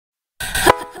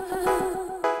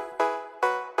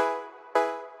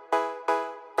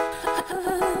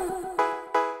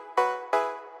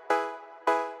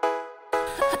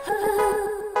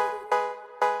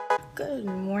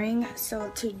So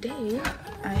today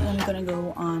I am gonna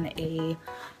go on a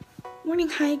morning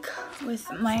hike with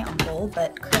my uncle,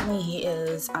 but currently he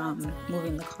is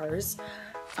moving the cars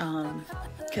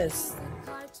because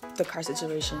the car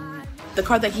situation, the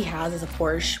car that he has is a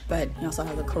Porsche, but he also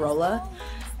has a Corolla,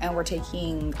 and we're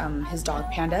taking his dog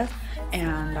Panda,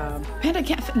 and Panda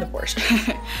can't fit in the Porsche.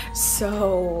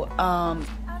 So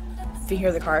if you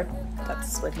hear the car,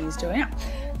 that's what he's doing now.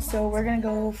 So we're gonna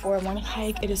go for a morning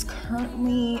hike. It is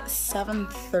currently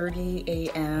 7:30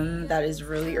 a.m. That is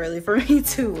really early for me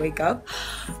to wake up,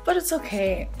 but it's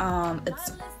okay.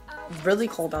 It's really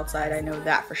cold outside. I know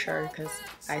that for sure because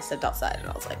I stepped outside and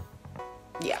I was like,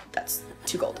 yeah, that's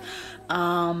too cold.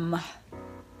 The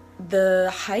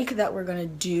hike that we're gonna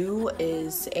do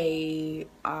is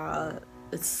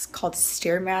it's called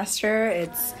Stairmaster.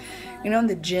 It's, you know, in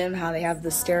the gym how they have the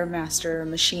Stairmaster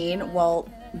machine. Well,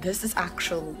 this is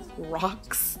actual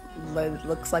rocks. It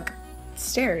looks like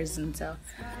stairs, and so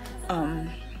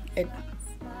it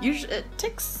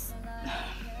takes,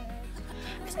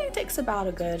 I think it takes about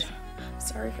a good,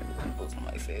 sorry for the pimples on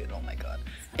my face, oh my god,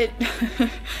 it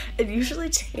usually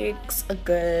takes a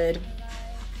good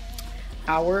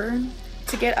hour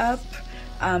to get up.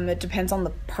 It depends on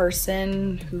the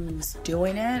person who's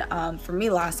doing it. For me,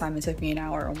 last time it took me an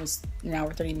hour, almost an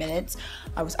hour 30 minutes.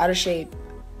 I was out of shape,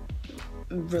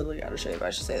 really out of shape, I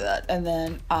should say that. And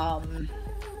then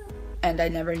and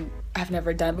I've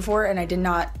never done it before, and I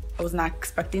was not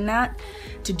expecting that,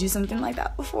 to do something like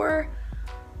that before.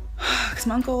 Because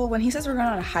my uncle, when he says we're going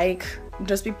on a hike,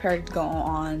 just be prepared to go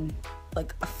on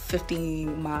like a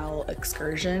 50-mile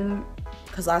excursion.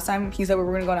 Because last time he said we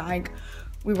were going to go on a hike,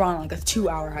 we were on like a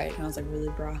 2-hour hike, and I was like, really,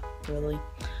 bruh, really?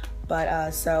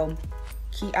 But so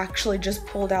he actually just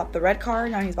pulled out the red car.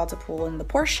 Now he's about to pull in the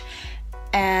Porsche,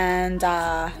 and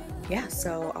yeah,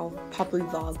 so I'll probably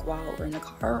vlog while we're in the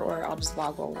car, or I'll just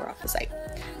vlog while we're off the site.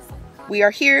 We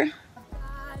are here.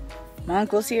 My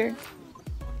uncle's here.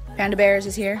 Panda Bears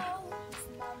is here.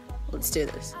 Let's do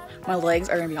this. My legs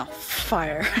are gonna be on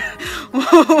fire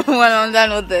when I'm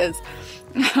done with this.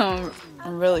 I'm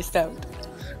really stoked.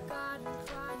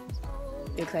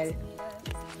 You excited?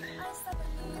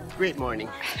 Great morning.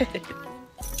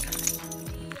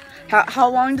 How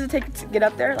long does it take to get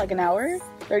up there? Like an hour?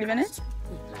 30 minutes?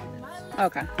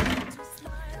 Okay.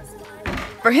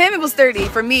 For him it was 30.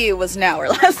 For me it was an hour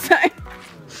last time.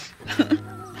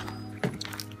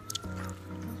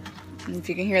 And if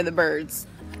you can hear the birds.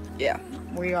 Yeah,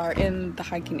 we are in the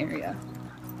hiking area.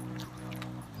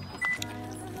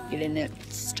 Getting it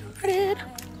started.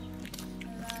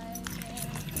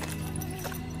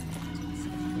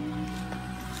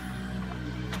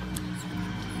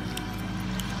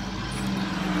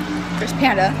 There's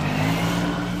Panda.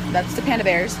 That's the Panda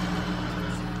Bears.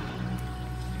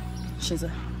 She's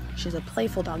a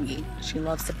playful doggy. She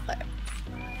loves to play.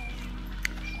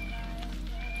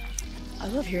 I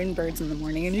love hearing birds in the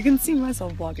morning, and you can see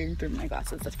myself vlogging through my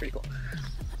glasses. That's pretty cool.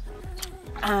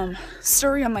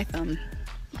 Story on my thumb.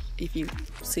 If you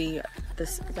see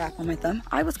this wrap on my thumb,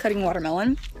 I was cutting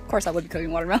watermelon. Of course, I would be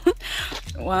cutting watermelon.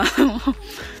 Wow.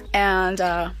 And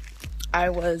I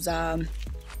was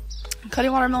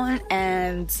cutting watermelon,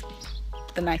 and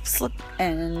the knife slipped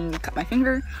and cut my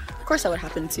finger. Of course, that would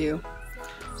happen to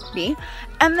me.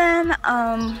 And then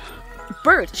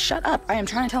bird, shut up! I am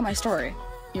trying to tell my story.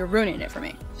 You're ruining it for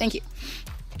me. Thank you.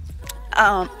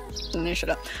 Shut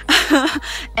up.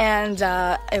 And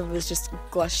it was just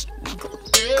gushing.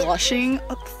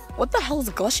 What the hell is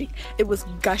gushing? It was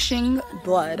gushing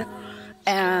blood,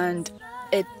 and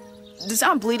it's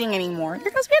not bleeding anymore.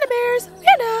 Here goes Panda Bears.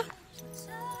 Panda.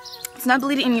 It's not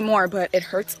bleeding anymore, but it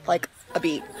hurts like a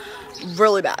beet,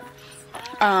 really bad.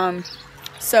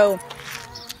 So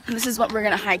this is what we're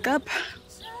gonna hike up.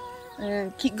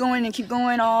 And keep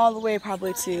going all the way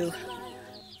probably to,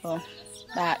 well,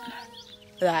 that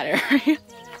area.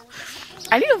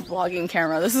 I need a vlogging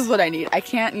camera. This is what I need. I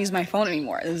can't use my phone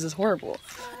anymore. This is horrible.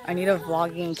 I need a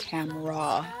vlogging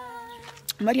camera.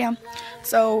 But yeah,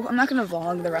 so I'm not gonna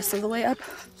vlog the rest of the way up.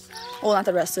 Well, not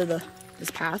the rest of this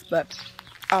path, but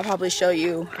I'll probably show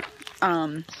you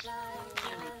the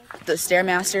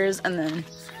Stairmasters, and then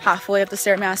halfway up the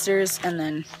Stairmasters, and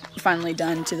then finally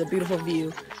done to the beautiful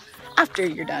view after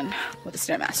you're done with the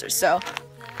Stairmasters. So,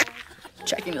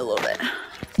 checking a little bit.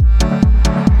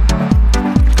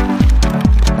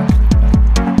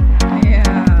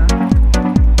 Yeah.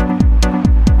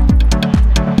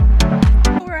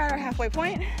 We're at our halfway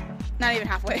point. Not even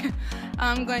halfway.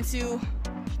 I'm going to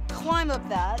climb up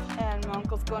that, and my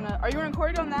uncle's gonna, are you gonna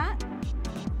record on that?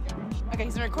 Okay,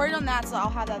 he's gonna record on that, so I'll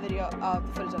have that video, the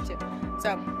footage up too.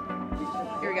 So,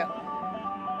 here we go.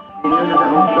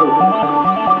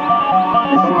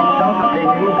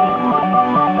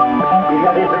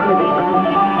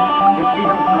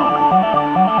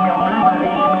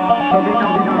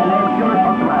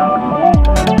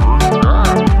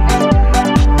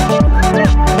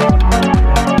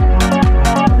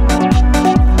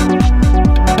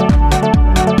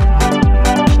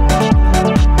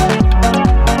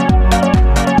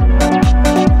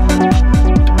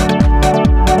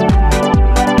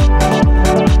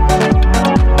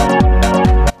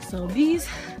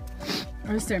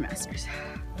 Stairmasters.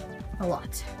 A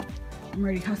lot. I'm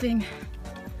already huffing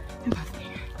and puffing.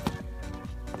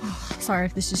 Oh, sorry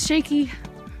if this is shaky,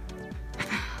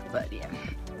 but yeah.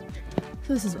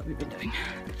 So this is what we've been doing.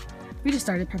 We just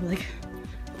started probably like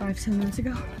 5-10 minutes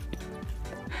ago,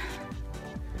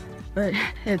 but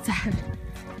it's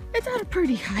at a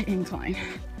pretty high incline.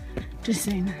 Just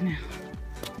saying that now.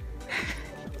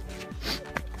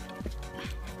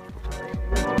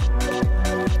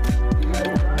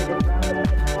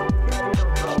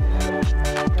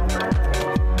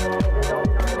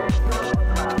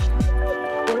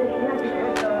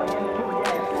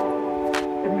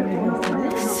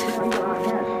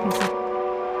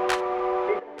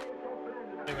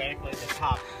 Theoretically the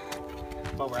top,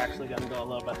 but we're actually going to go a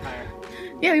little bit higher.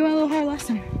 Yeah, we went a little higher last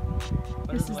time.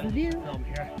 But This is the view. Film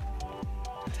here.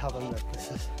 Tell them that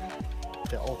this is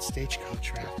the old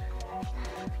stagecoach route.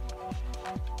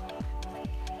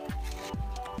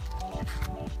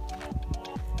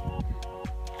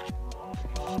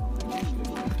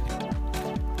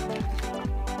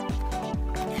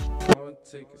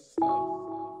 Take it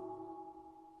slow.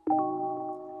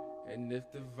 And if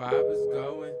the vibe is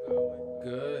going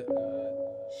good,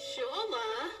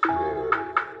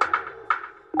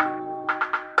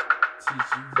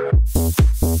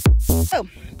 Oh,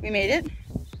 we made it.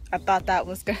 I thought that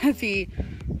was gonna be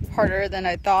harder than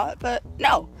I thought, but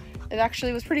no, it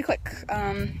actually was pretty quick.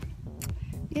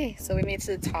 Yay, so we made it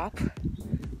to the top.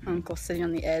 My uncle's sitting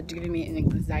on the edge giving me an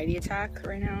anxiety attack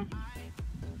right now.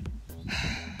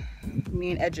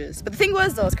 Me and edges. But the thing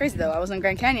was, though, it's crazy though. I was in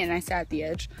Grand Canyon and I sat at the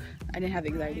edge. I didn't have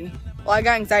anxiety. Well, I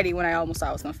got anxiety when I almost thought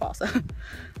I was gonna fall, so.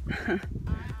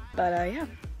 But yeah,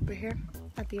 we're here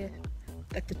at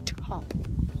the top.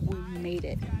 We made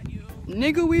it.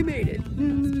 Nigga, we made it.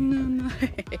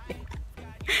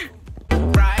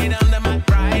 Right under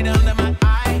my